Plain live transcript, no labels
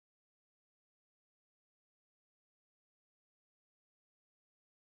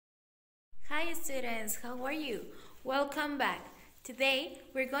Hi students, how are you? Welcome back. Today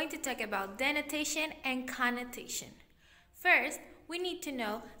we're going to talk about denotation and connotation. First, we need to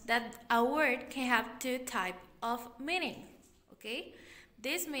know that a word can have two types of meaning. Okay?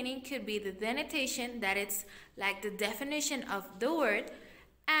 This meaning could be the denotation, that it's like the definition of the word,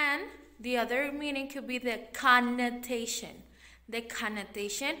 and the other meaning could be the connotation. The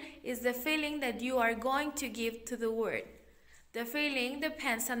connotation is the feeling that you are going to give to the word. The feeling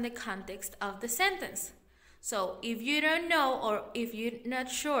depends on the context of the sentence. So if you don't know or if you're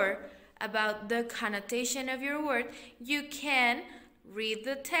not sure about the connotation of your word, you can read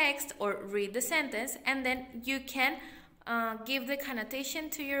the text or read the sentence and then you can give the connotation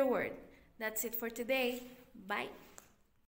to your word. That's it for today. Bye.